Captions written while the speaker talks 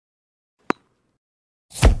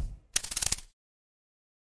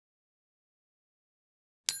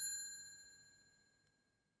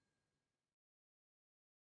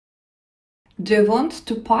Do you want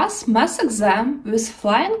to pass math exam with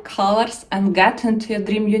flying colors and get into your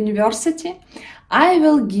dream university? I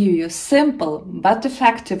will give you simple but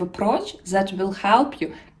effective approach that will help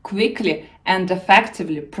you quickly and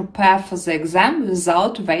effectively prepare for the exam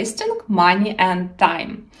without wasting money and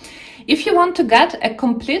time. If you want to get a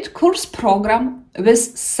complete course program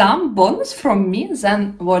with some bonus from me,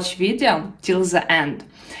 then watch video till the end.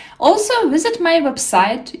 Also, visit my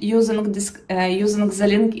website using the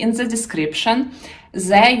link in the description.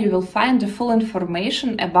 There you will find the full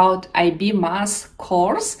information about IB Math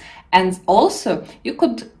course, and also you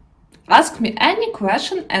could ask me any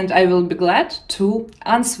question and I will be glad to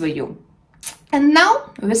answer you. And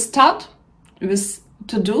now we start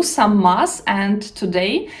to do some math, and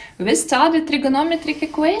today we study trigonometric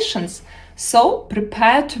equations. So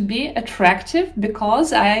prepare to be attractive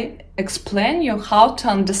because I explain you how to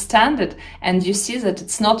understand it and you see that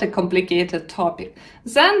it's not a complicated topic.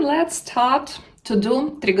 Then let's start to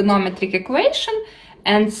do trigonometric equation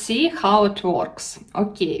and see how it works.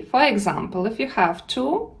 Okay, for example, if you have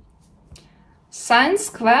 2 sine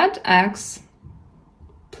squared x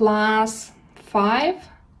plus 5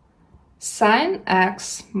 sine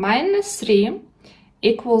x minus 3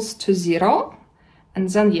 equals to 0, and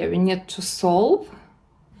then we need to solve,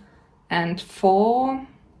 and for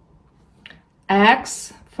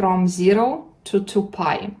x from 0 to 2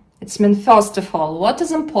 pi. It means, first of all, what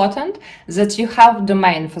is important that you have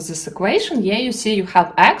domain for this equation. Here you see you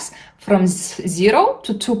have x from 0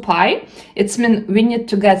 to 2 pi. It means we need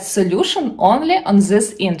to get solution only on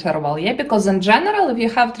this interval, because in general, if you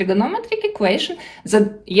have trigonometric equation,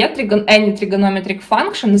 that any trigonometric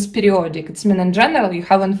function is periodic. It means in general you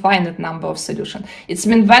have infinite number of solutions. It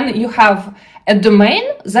means when you have a domain,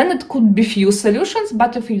 then it could be few solutions,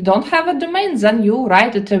 but if you don't have a domain, then you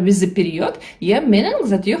write it with a period, meaning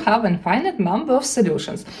that you have infinite number of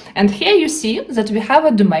solutions. And here you see that we have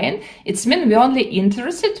a domain. It means we're only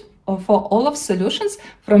interested for all of solutions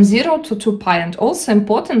from 0 to 2 pi, and also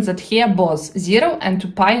important that here both 0 and 2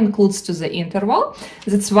 pi includes to the interval.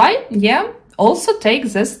 That's why, also take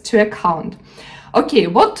this to account. Okay,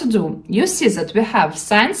 what to do? You see that we have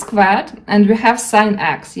sine squared and we have sine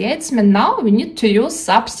x. It means now we need to use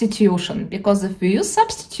substitution, because if we use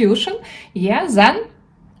substitution, then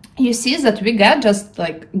you see that we get just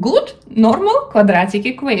like good normal quadratic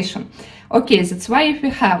equation. Okay, that's why if we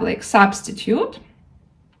have like substitute,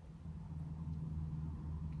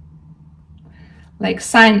 like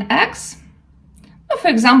sine x, for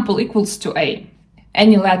example, equals to a.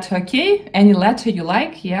 Any letter, okay? Any letter you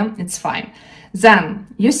like, it's fine. Then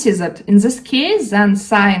you see that in this case, then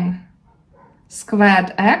sine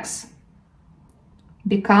squared x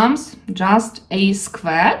becomes just a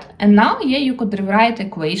squared. And now here you could rewrite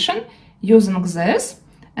equation using this,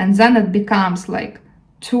 and then it becomes like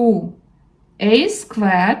 2a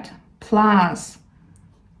squared plus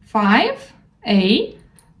 5a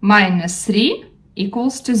minus 3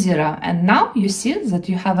 equals to 0. And now you see that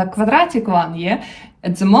you have a quadratic one,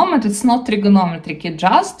 At the moment it's not trigonometric, it's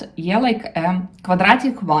just, like a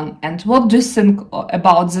quadratic one. And what do you think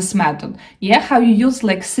about this method? How you use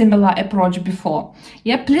like similar approach before?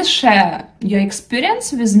 Please share your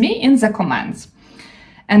experience with me in the comments.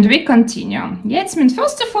 And we continue. It means,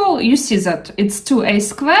 first of all, you see that it's 2a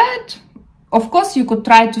squared. Of course, you could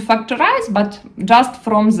try to factorize, but just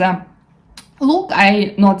from the look,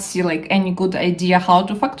 I not see like any good idea how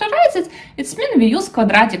to factorize it. It means we use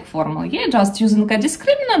quadratic formula. Just using a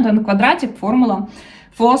discriminant and quadratic formula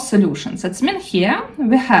for solutions. It means here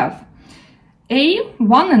we have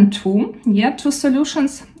a1 and 2. 2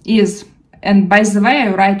 solutions is, and by the way,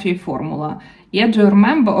 I write you a formula. Do you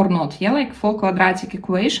remember or not? Like for quadratic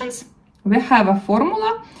equations, we have a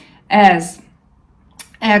formula as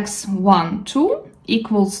x1, 2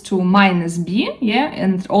 equals to minus b,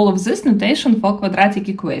 and all of this notation for quadratic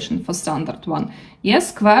equation for standard one.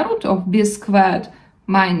 Square root of b squared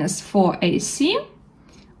minus 4ac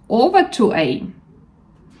over 2a.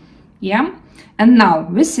 And now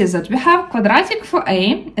we see that we have quadratic for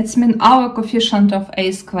a. It means our coefficient of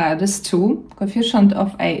a squared is 2, coefficient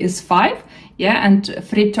of a is 5, and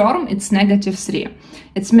free term it's negative 3.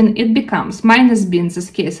 It means it becomes minus b, in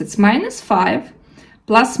this case it's minus 5,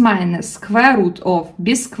 plus minus square root of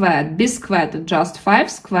b squared is just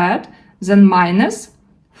 5 squared, then minus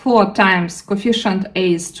 4 times coefficient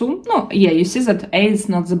a is 2. You see that a is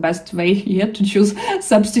not the best way here to choose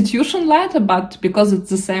substitution letter, but because it's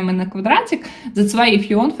the same in a quadratic, that's why if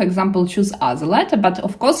you want, for example, choose other letter. But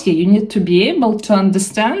of course, you need to be able to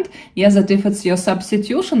understand, that if it's your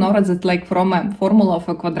substitution or is it like from a formula of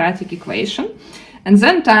a quadratic equation. And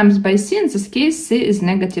then times by c, in this case, c is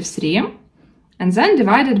negative 3. and then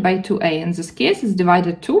divided by 2a. In this case, it's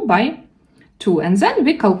divided 2 by 2. And then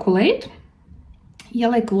we calculate, yeah,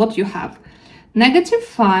 like what you have. Negative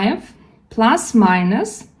 5 plus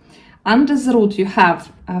minus, under the root you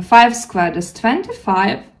have 5 squared is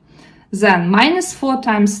 25, then minus 4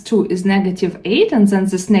 times 2 is negative 8, and then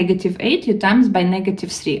this negative 8 you times by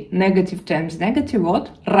negative 3. Negative times negative what?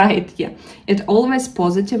 Right, yeah. It always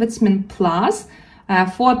positive, it's mean plus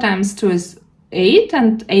 4 times 2 is 8,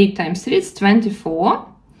 and 8 times 3 is 24.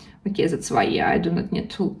 Okay, that's why, yeah, I do not need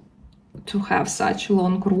to have such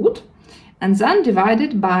long root. And then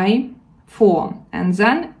divided by 4, and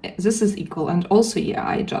then this is equal. And also, yeah,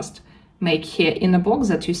 I just make here in a box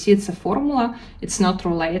that you see it's a formula, it's not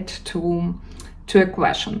related to a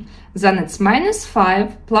question. Then it's minus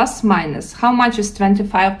 5 plus minus. How much is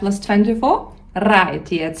 25 plus 24?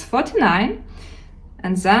 Right, yeah, it's 49.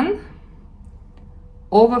 And then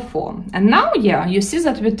over 4. And now, yeah, you see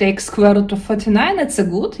that we take square root of 49, it's a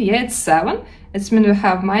good, yeah, it's 7. It means we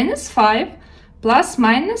have minus 5 plus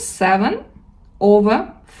minus 7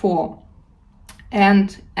 over 4.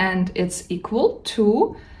 And it's equal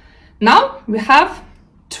to, now we have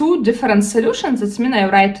two different solutions. It means I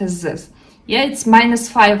write as this. Yeah, it's minus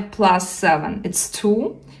 5 plus 7, it's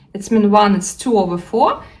 2. It means 1, it's 2 over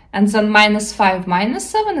 4. And then minus 5 minus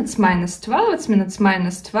 7, it's minus 12. It means it's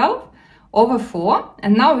minus 12 over 4.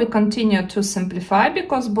 And now we continue to simplify,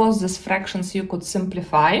 because both these fractions you could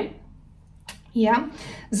simplify. Yeah,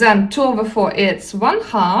 then 2 over 4 it's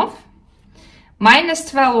 1/2. Minus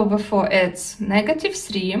 12 over 4 it's negative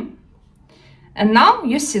 3. And now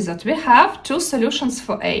you see that we have two solutions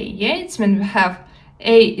for a. Yeah, it means we have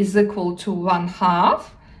a is equal to 1/2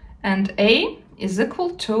 and a is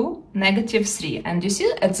equal to negative 3. And you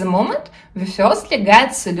see at the moment we firstly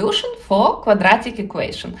get solution for quadratic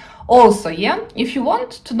equation. Also, yeah, if you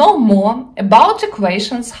want to know more about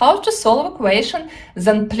equations, how to solve equation,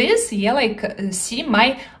 then please, yeah, like see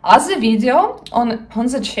my other video on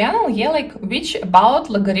the channel, yeah, like which about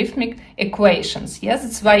logarithmic equations. Yes,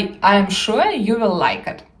 that's why I am sure you will like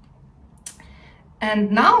it.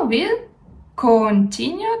 And now we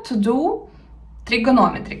continue to do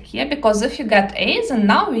trigonometric, yeah, because if you get a, then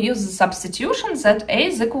now we use the substitution that a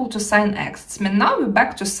is equal to sine x. It means now we're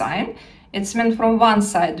back to sine. It's meant from one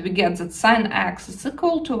side we get that sine x is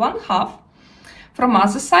equal to 1/2. From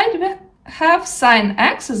other side we have sine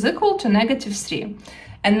x is equal to negative 3.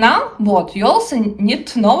 And now what? You also need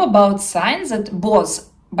to know about sine, that both,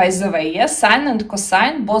 by the way, yes, sine and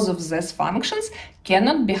cosine, both of these functions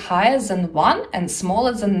cannot be higher than 1 and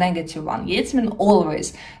smaller than negative 1. Yeah, it means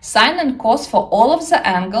always. Sine and cos for all of the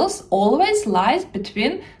angles always lies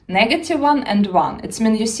between negative 1 and 1. It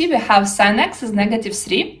means you see we have sine x is negative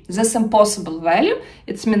 3, this impossible value.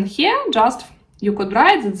 It means here just you could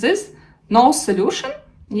write that this no solution,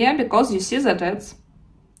 yeah, because you see that it's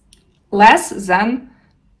less than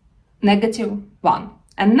negative 1.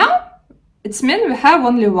 And now it means we have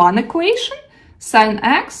only one equation, sine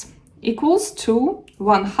x equals to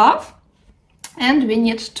 1/2, and we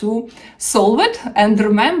need to solve it. And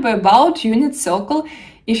remember about unit circle.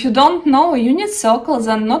 If you don't know a unit circle,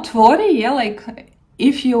 then not worry, yeah, like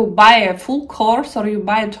if you buy a full course or you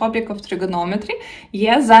buy a topic of trigonometry,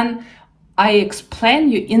 yeah, then I explain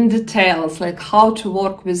you in details, like how to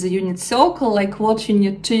work with the unit circle, like what you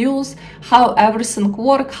need to use, how everything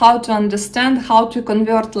works, how to understand, how to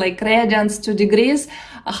convert like radians to degrees,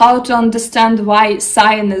 how to understand why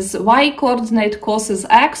sine is y coordinate, cos is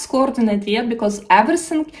x coordinate, yeah, because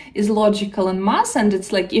everything is logical in math, and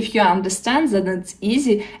it's like if you understand that it's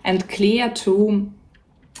easy and clear to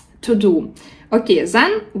do. Okay,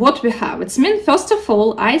 then what we have? It means first of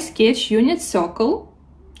all I sketch unit circle,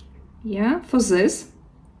 yeah, for this,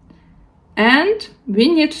 and we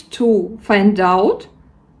need to find out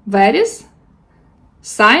where is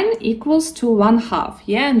sine equals to 1/2,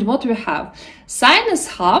 yeah, and what we have? Sine is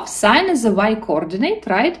half, sine is a y coordinate,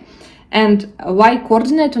 right? And a y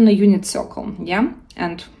coordinate on a unit circle, yeah?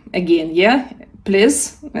 And again, yeah,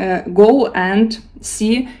 please go and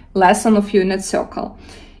see lesson of unit circle.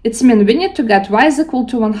 It means we need to get y is equal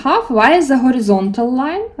to 1/2, y is a horizontal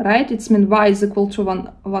line, right? It means y is equal to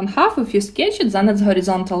 1/2. If you sketch it, then it's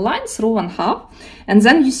horizontal line through 1/2. And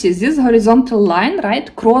then you see this horizontal line,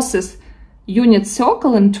 right, crosses unit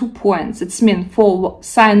circle in 2 points. It means for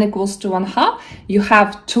sine equals to 1/2, you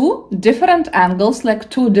have two different angles, like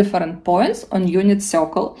two different points on unit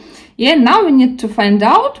circle. Yeah, now we need to find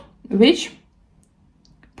out which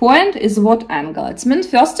point is what angle. It means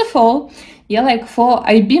first of all, Yeah, like for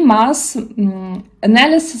IB math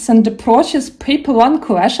analysis and approaches, paper 1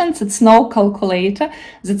 questions, it's no calculator.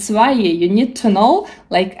 That's why you need to know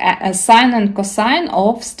like a sine and cosine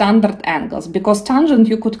of standard angles, because tangent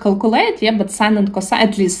you could calculate, yeah, but sine and cosine,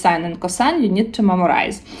 at least sine and cosine, you need to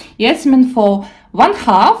memorize. Yes, I mean for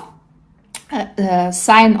 1/2,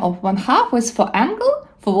 sine of 1/2 is for angle.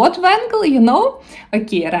 For what angle, you know?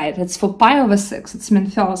 Okay, right, it's for pi/6. It's mean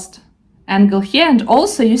first angle here. And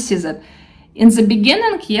also you see that in the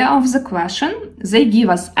beginning here of the question, they give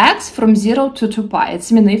us x from 0 to 2 pi.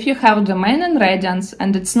 It's mean if you have domain in radians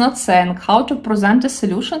and it's not saying how to present a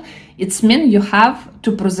solution, it's mean you have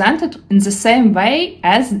to present it in the same way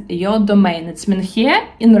as your domain. It's mean here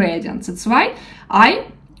in radians. That's why I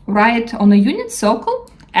write on a unit circle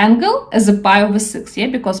angle as a pi/6, yeah,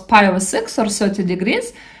 because pi/6 or 30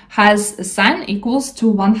 degrees has a sine equals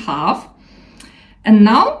to 1/2. And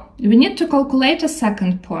now we need to calculate a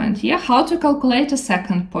second point, yeah. How to calculate a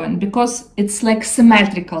second point? Because it's like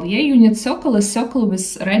symmetrical, yeah. Unit circle is circle with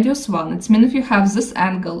radius 1. It means if you have this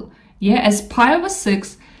angle, yeah, as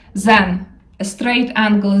pi/6, then a straight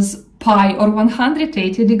angle is pi or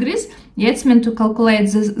 180 degrees. Yeah, it's meant to calculate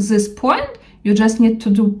this point. You just need to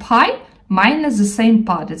do pi minus the same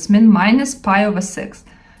part. It's mean minus pi/6.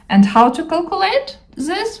 And how to calculate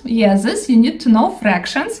this? Yeah, this you need to know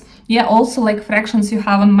fractions. Yeah, also like fractions you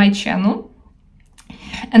have on my channel.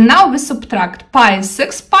 And now we subtract pi is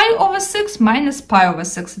 6 pi/6 minus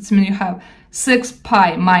pi/6. It's mean you have 6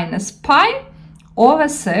 pi minus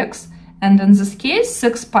pi/6. And in this case,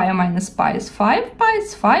 6 pi minus pi is 5 pi,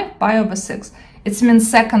 it's 5 pi/6. It means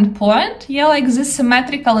second point, yeah, like this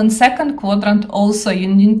symmetrical in second quadrant. Also, you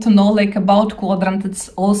need to know like about quadrant. It's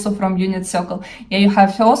also from unit circle. Yeah, you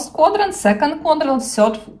have first quadrant, second quadrant,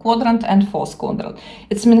 third quadrant, and fourth quadrant.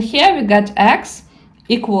 It means here we get x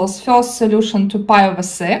equals first solution to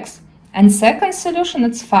pi/6, and second solution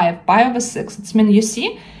it's 5 pi/6. It means you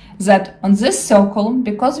see that on this circle,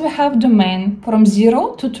 because we have domain from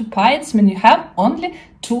 0 to 2 pi, it means you have only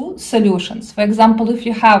 2 solutions. For example, if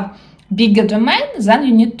you have bigger domain, then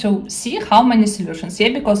you need to see how many solutions, yeah,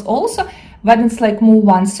 because also when it's like move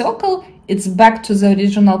one circle, it's back to the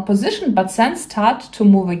original position, but then start to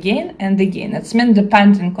move again and again. It's mean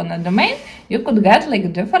depending on the domain, you could get like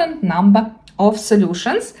a different number of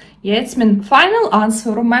solutions. Yeah, it's mean final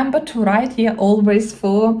answer. Remember to write here always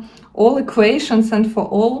for all equations and for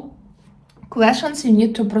all questions you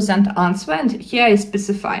need to present answer. And here I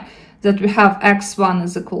specify that we have x1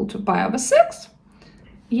 is equal to pi/6.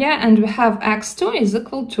 Yeah, and we have x2 is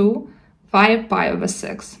equal to 5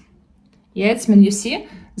 pi/6. Yeah, it's mean you see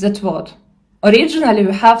that what? Originally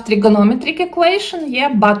we have trigonometric equation,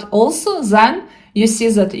 yeah, but also then you see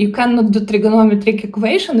that you cannot do trigonometric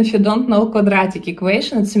equation if you don't know quadratic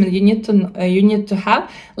equation. It's mean you need to have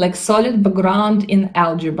like solid background in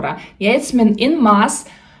algebra. Yeah, it's mean in math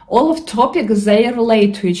all of topics they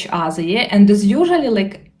relate to each other, yeah, and it's usually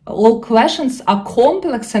like all questions are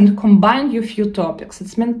complex and combine you few topics.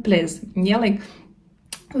 It's meant please, yeah, like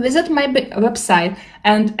visit my website,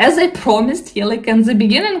 and as I promised, yeah, like in the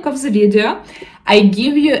beginning of the video, I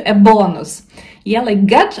give you a bonus. Yeah, like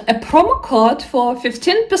get a promo code for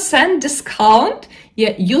 15% discount,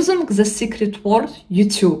 yeah, using the secret word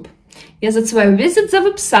YouTube. Yeah, that's why visit the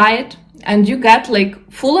website and you get like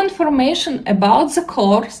full information about the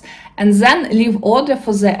course, and then leave order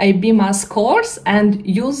for the IB Math course and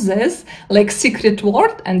use this like secret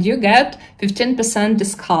word and you get 15%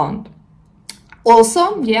 discount.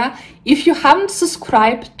 Also, yeah, if you haven't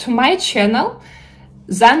subscribed to my channel,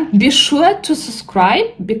 then be sure to subscribe,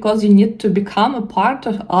 because you need to become a part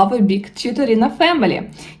of our big Tutorina family.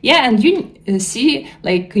 Yeah, and you see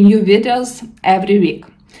like new videos every week.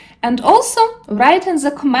 And also write in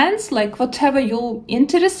the comments like whatever you're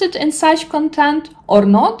interested in such content or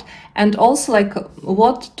not, and also like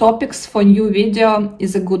what topics for new video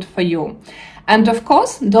is good for you. And of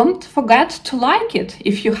course, don't forget to like it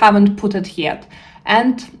if you haven't put it yet.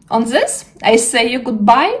 And on this, I say you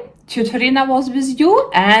goodbye. Tutorina was with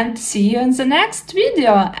you, and see you in the next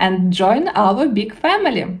video, and join our big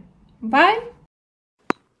family. Bye!